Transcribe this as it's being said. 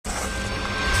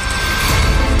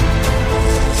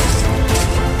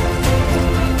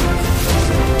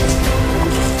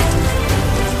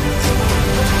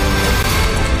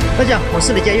大家好，我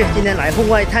是李佳玉，今天来户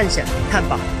外探险探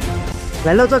宝。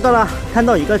来到这个了，看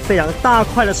到一个非常大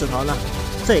块的石头呢，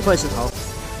这一块石头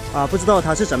不知道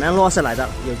它是怎么样落下来的，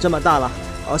有这么大了。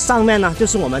而上面呢，就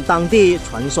是我们当地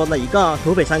传说的一个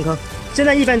土匪山坑。现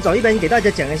在一边走一边给大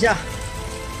家讲一下，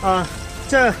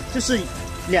这就是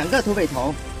2个土匪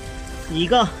头，一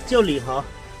个叫李和，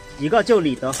一个叫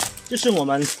李德，就是我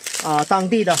们当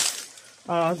地的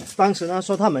当时呢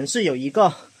说他们是有一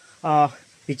个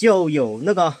比较有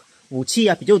那个武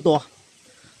器比较多。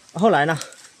后来呢，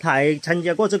他还参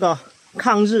加过这个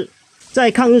抗日。在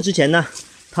抗日之前呢，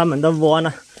他们的窝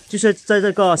呢就是在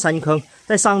这个山坑，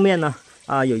在上面呢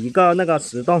有一个那个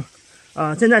石洞。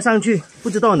现在上去不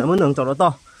知道能不能走得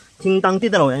到。听当地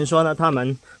的老人说呢，他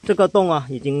们这个洞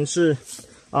已经是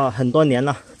很多年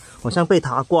了，好像被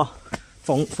塔过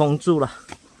封住了。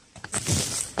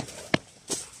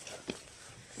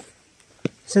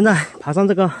现在爬上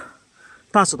这个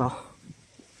大石头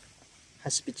还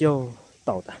是比较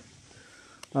陡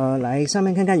的，来上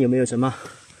面看看有没有什么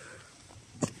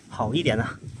好一点的。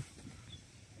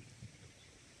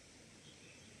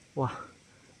哇，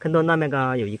看到那边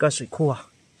有一个水库啊！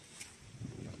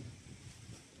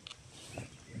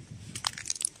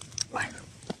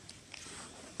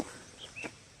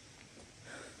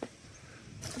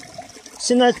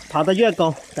现在爬得越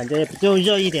高，感觉也比较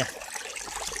热一点。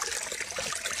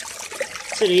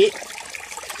这里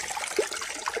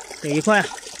有一块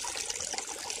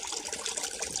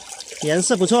颜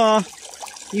色不错哦，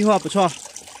绿化不错，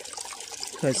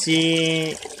可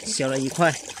惜小了一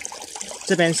块。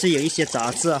这边是有一些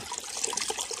杂质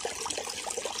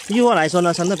绿化来说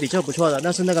呢，相对比较不错的，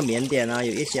但是那个棉点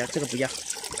有一些，这个不要。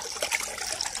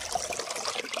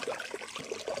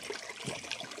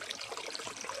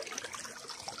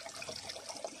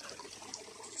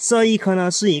这一颗呢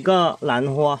是一个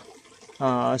兰花，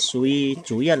属于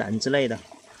竹叶兰之类的。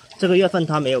这个月份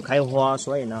它没有开花，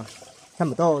所以呢看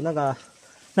不到那个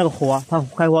花，它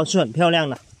开花是很漂亮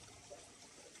的。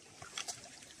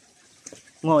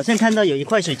我现在看到有一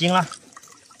块水晶了，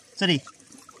这里。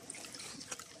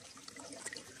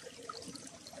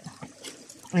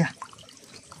哎呀，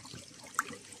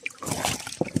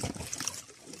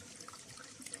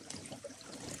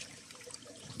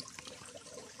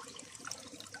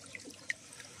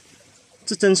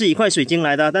这真是一块水晶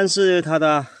来的，但是它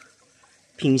的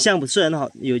品相不是很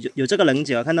好，有这个棱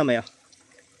角，看到没有？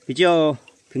比较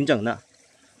平整的，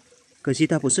可惜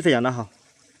它不是非常的好，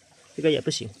这个也不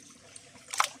行。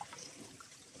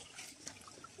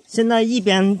现在一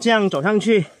边这样走上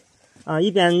去，一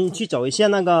边去走一下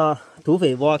那个土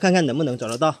匪窝，看看能不能走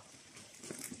得到。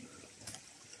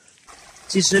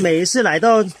其实每一次来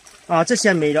到这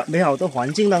些美好的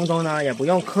环境当中呢，也不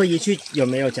用刻意去有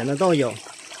没有讲的都有。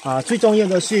最重要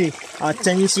的是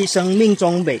珍惜生命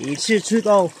中每一次去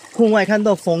到户外看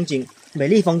到风景、美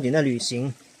丽风景的旅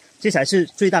行，这才是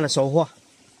最大的收获。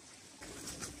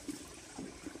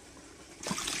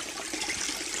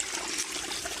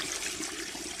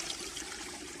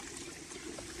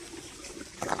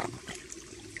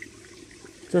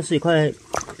这是一块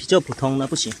比较普通的，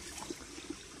不行。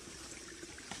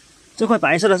这块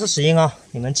白色的是石英哦，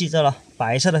你们记着了，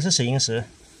白色的是石英石。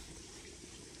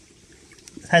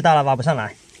太大了，挖不上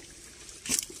来。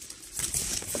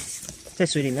在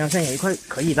水里面好像有一块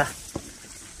可以的。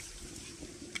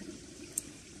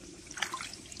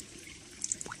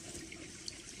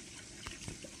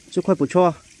这块不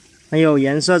错，很有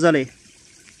颜色。这里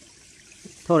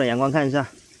透了阳光看一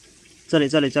下，这里。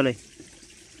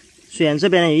虽然这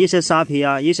边有一些沙皮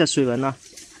有一些水纹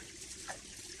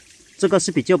这个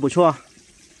是比较不错。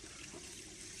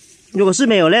如果是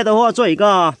没有裂的话，做一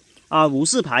个无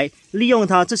饰牌，利用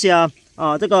它这些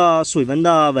这个水纹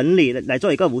的纹理来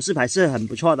做一个无饰牌是很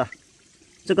不错的，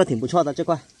这个挺不错的。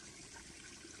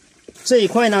这一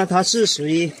块呢，它是属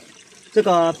于这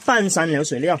个半山流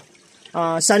水料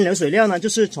山流水料呢，就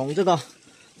是从这个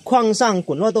矿上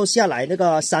滚落到下来那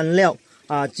个山料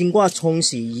经过冲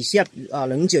洗一下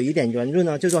棱角有点圆润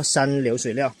呢，就做山流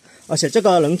水料。而且这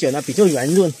个棱角呢比较圆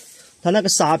润，它那个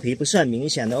沙皮不是很明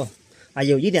显的哦，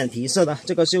有一点提色的，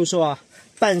这个就是说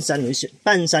半山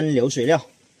流水料。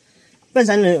半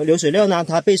山流水料呢，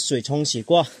它被水冲洗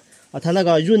过它那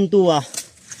个润度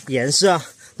颜色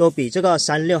都比这个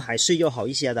山料还是要好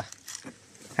一些的，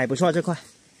还不错。这块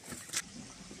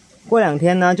过2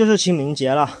天呢就是清明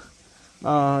节了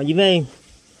因为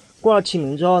过了清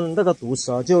明之后那个毒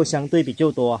蛇就相对比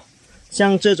较多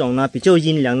像这种呢比较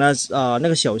阴凉的那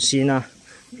个小溪呢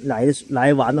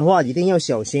来玩的话一定要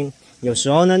小心，有时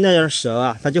候呢那个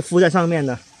蛇它就附在上面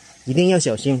呢，一定要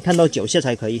小心，看到脚下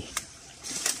才可以。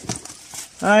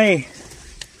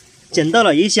捡到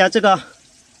了一下这个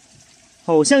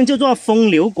好像叫做风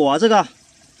流果。这个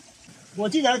我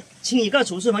记得听一个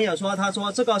厨师朋友说，他说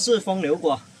这个是风流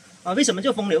果啊。为什么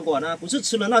叫风流果呢？不是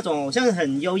吃的那种好像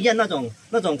很幽艳那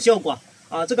种效果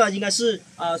啊，这个应该是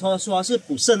说是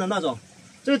补肾的那种。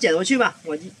这个捡回去吧，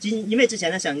我因为之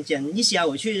前呢想捡一些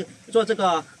回去做这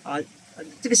个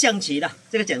这个象棋的，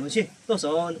这个捡回去，到时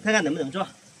候看看能不能做。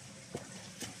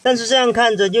但是这样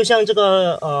看着就像这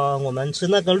个我们吃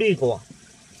那个绿果，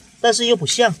但是又不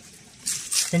像。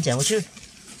先捡回去，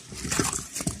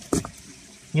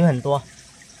有很多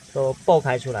都爆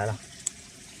开出来了，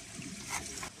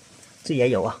这也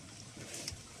有啊，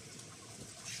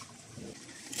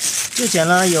就捡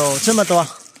了有这么多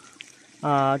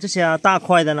这些大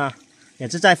块的呢，也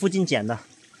是在附近捡的，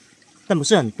但不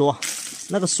是很多。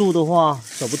那个树的话，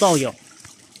手不到有，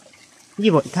一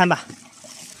会儿看吧。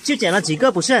就捡了几个，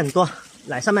不是很多，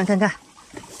来上面看看。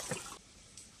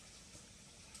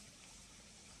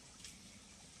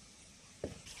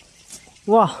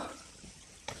哇，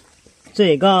这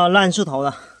有个烂树头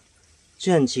的，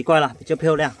就很奇怪了，比较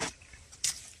漂亮。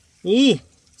咦，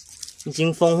已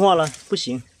经风化了，不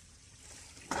行。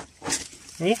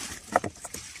哎，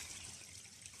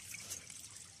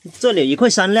这里有一块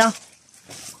山料，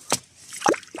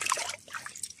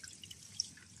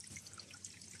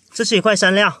这是一块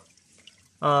山料，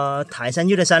台山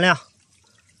玉的山料，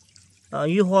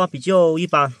玉化比较一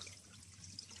般，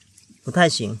不太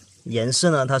行。颜色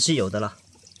呢，它是有的了，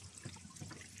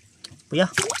不要。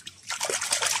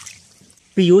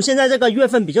比如现在这个月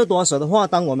份比较多的时候的话，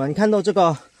当我们看到这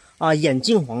个眼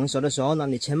镜黄蛇的时候呢，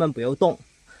你千万不要动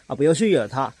不要去惹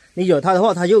它。你惹它的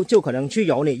话，它就可能去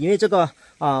咬你，因为这个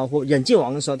眼镜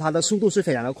黄蛇它的速度是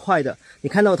非常的快的。你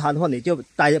看到它的话，你就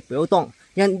待着不要动，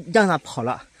让它跑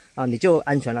了你就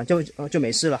安全了，就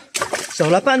没事了。走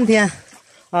了半天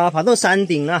跑到山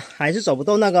顶了，还是走不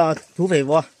到那个土匪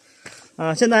窝。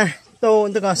现在到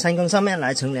这个山坑上面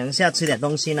来乘凉一下，吃点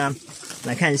东西呢。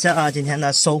来看一下今天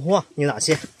的收获有哪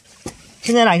些。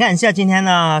现在来看一下今天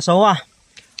的收获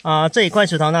这一块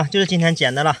石头呢，就是今天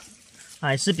捡的了，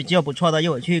还是比较不错的。一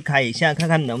会儿去开一下，看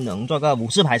看能不能做个武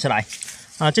士牌出来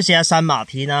这些山马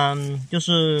蹄呢，就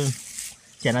是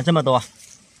捡了这么多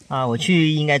我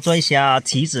去应该做一些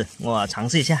棋子，我尝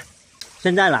试一下。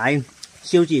现在来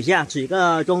休息一下，吃一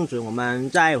个粽子，我们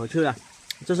再回去了。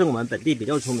这是我们本地比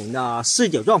较出名的4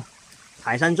九粽、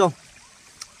台山粽。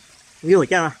一会儿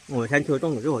这样我先吃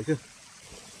粽子就回去。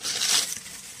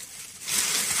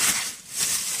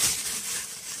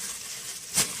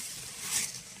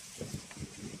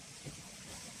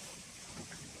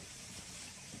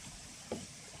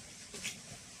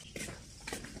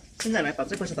现在来把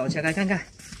这块石头切开看看。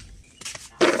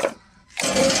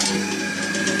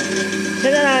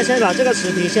现在呢，先把这个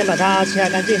石皮先把它切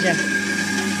干净先。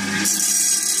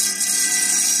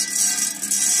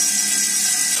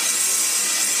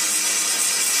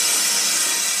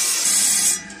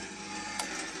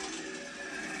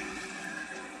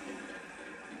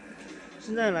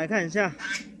现在来看一下，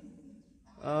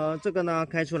这个呢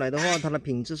开出来的话，它的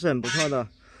品质是很不错的，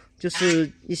就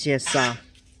是一些沙，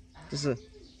就是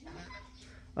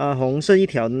红色一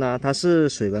条的呢，它是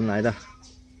水纹来的，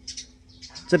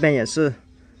这边也是，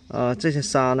这些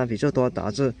沙呢比较多，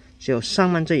打字只有上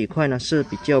面这一块呢是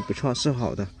比较不错，是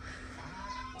好的，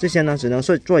这些呢只能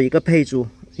是做一个配珠。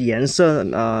颜色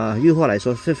玉化来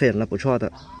说是非常的不错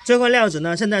的。这块料子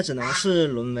呢，现在只能是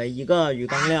沦为一个鱼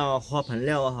缸料、花盆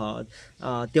料和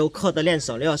雕刻的练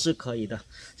手料是可以的，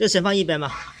就先放一边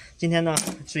吧。今天呢，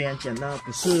虽然捡的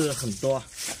不是很多，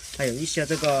还有一些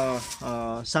这个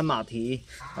山马蹄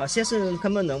下次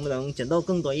看看能不能捡到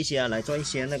更多一些来做一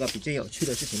些那个比较有趣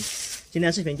的事情。今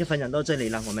天视频就分享到这里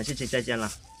了，我们下期再见了，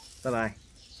拜拜。